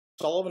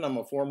Sullivan. I'm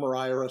a former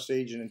IRS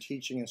agent and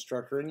teaching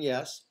instructor, and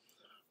yes,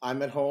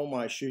 I'm at home.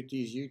 I shoot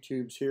these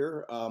YouTubes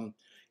here,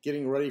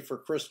 getting ready for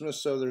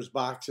Christmas, so there's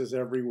boxes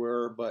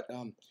everywhere. But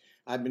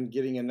I've been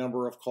getting a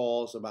number of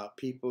calls about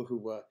people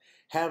who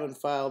haven't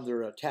filed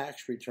their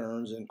tax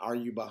returns, and are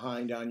you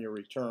behind on your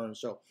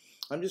returns? So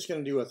I'm just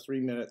going to do a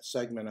 3-minute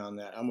segment on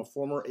that. I'm a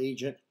former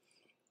agent.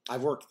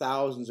 I've worked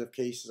thousands of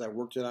cases. I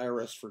worked at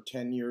IRS for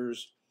 10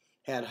 years,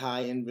 had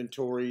high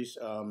inventories.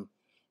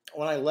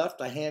 When I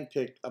left, I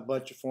handpicked a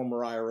bunch of former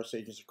IRS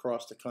agents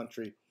across the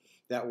country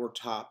that were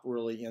top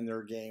really in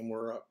their game.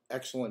 We're an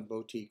excellent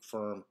boutique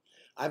firm.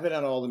 I've been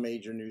on all the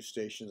major news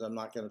stations. I'm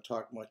not going to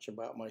talk much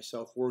about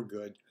myself. We're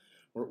good.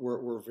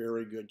 We're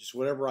very good. Just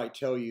whatever I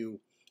tell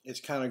you, it's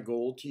kind of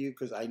gold to you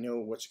because I know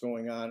what's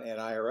going on at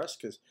IRS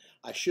because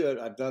I should.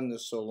 I've done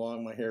this so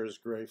long. My hair is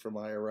gray from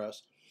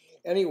IRS.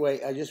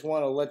 Anyway, I just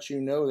want to let you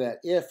know that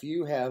if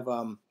you have,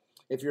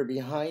 if you're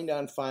behind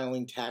on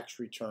filing tax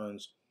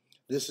returns,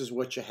 this is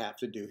what you have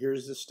to do.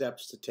 Here's the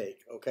steps to take,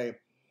 okay?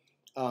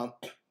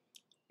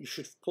 You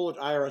should pull an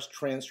IRS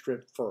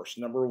transcript first.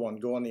 Number one,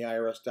 go on the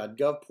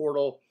irs.gov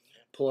portal,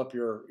 pull up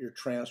your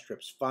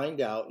transcripts.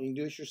 Find out, you can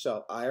do this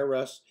yourself,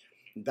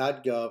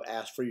 irs.gov,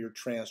 ask for your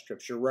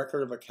transcripts. Your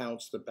record of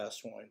account's the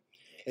best one.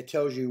 It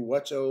tells you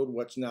what's owed,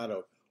 what's not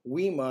owed.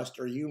 We must,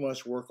 or you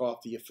must, work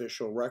off the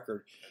official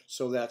record.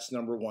 So that's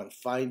number one.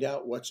 Find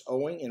out what's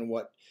owing and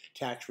what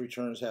tax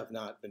returns have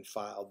not been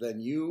filed. Then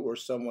you or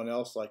someone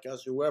else like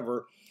us,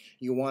 whoever,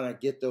 you want to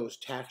get those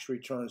tax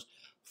returns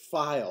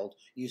filed.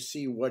 You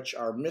see what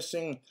are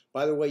missing.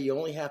 By the way, you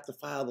only have to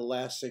file the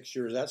last 6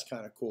 years. That's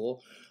kind of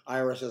cool.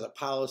 IRS has a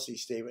policy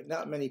statement.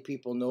 Not many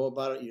people know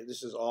about it.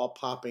 This is all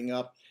popping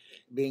up.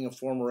 Being a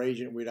former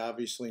agent, we'd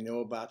obviously know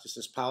about this.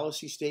 This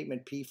policy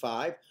statement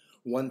P5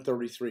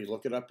 133.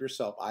 Look it up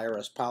yourself.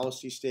 IRS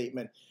policy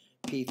statement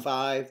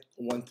P5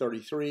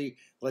 133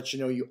 lets you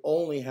know you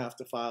only have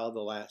to file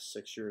the last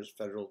 6 years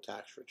federal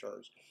tax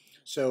returns.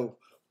 So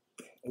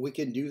we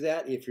can do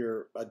that. If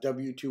you're a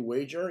W-2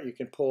 wager, you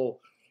can pull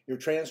your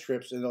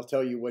transcripts and they'll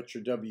tell you what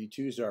your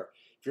W-2s are.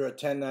 If you're a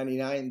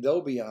 1099,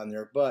 they'll be on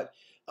there. But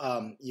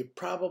you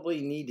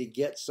probably need to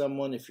get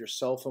someone if you're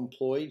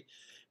self-employed,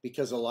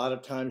 because a lot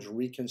of times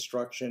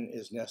reconstruction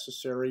is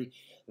necessary.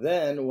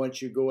 Then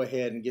once you go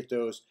ahead and get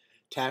those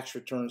tax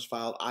returns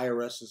filed,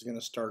 IRS is going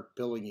to start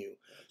billing you.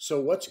 So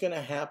what's going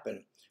to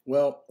happen?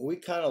 Well, we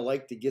kind of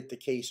like to get the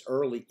case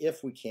early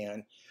if we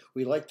can.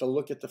 We like to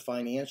look at the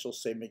financial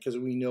statement because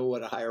we know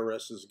what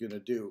IRS is going to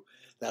do.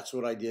 That's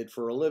what I did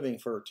for a living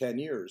for 10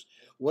 years.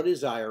 What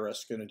is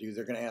IRS going to do?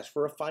 They're going to ask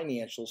for a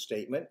financial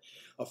statement,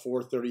 a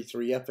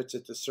 433 if it's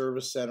at the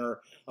service center,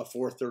 a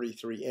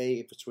 433A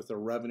if it's with a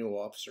revenue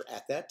officer.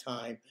 At that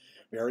time,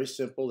 very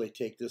simple, they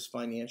take this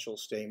financial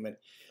statement.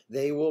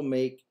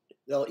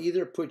 They'll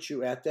either put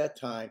you at that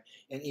time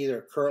in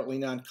either currently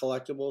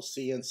non-collectible,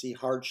 CNC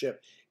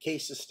hardship.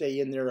 Cases stay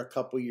in there a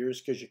couple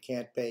years because you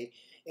can't pay.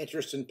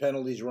 Interest and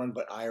penalties run,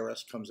 but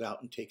IRS comes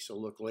out and takes a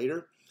look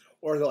later.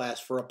 Or they'll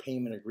ask for a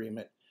payment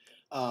agreement.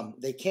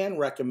 They can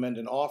recommend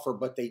an offer,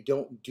 but they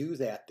don't do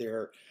that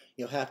there.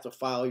 You'll have to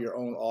file your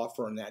own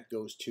offer, and that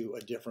goes to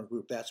a different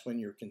group. That's when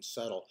you can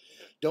settle.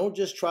 Don't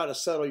just try to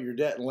settle your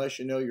debt unless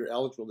you know you're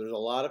eligible. There's a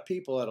lot of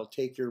people that'll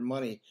take your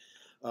money.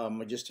 I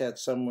just had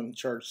someone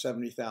charge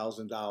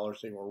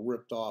 $70,000. They were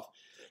ripped off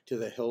to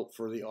the hilt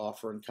for the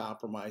offer and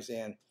compromise,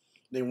 and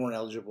they weren't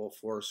eligible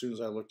for it. As soon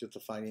as I looked at the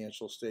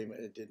financial statement,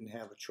 it didn't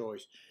have a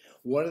choice.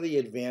 One of the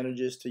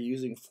advantages to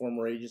using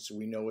former agents,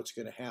 we know what's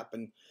going to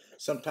happen.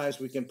 Sometimes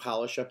we can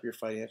polish up your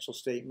financial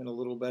statement a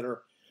little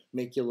better,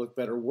 make you look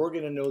better. We're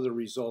going to know the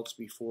results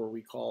before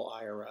we call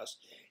IRS.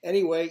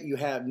 Anyway,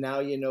 now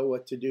you know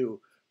what to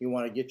do. You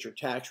want to get your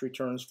tax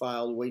returns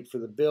filed, wait for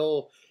the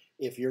bill.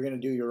 If you're going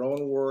to do your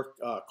own work,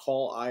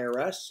 call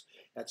IRS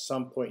at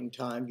some point in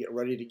time. Get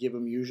ready to give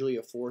them usually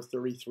a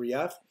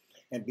 433F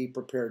and be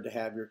prepared to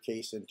have your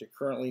case into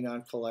currently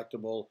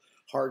non-collectible,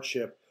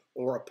 hardship,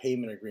 or a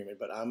payment agreement.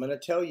 But I'm going to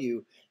tell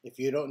you, if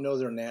you don't know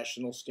their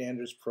national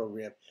standards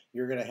program,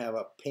 you're going to have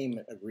a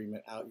payment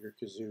agreement out your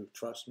kazoo.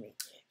 Trust me.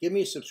 Give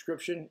me a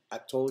subscription. I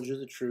told you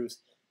the truth.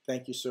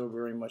 Thank you so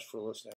very much for listening.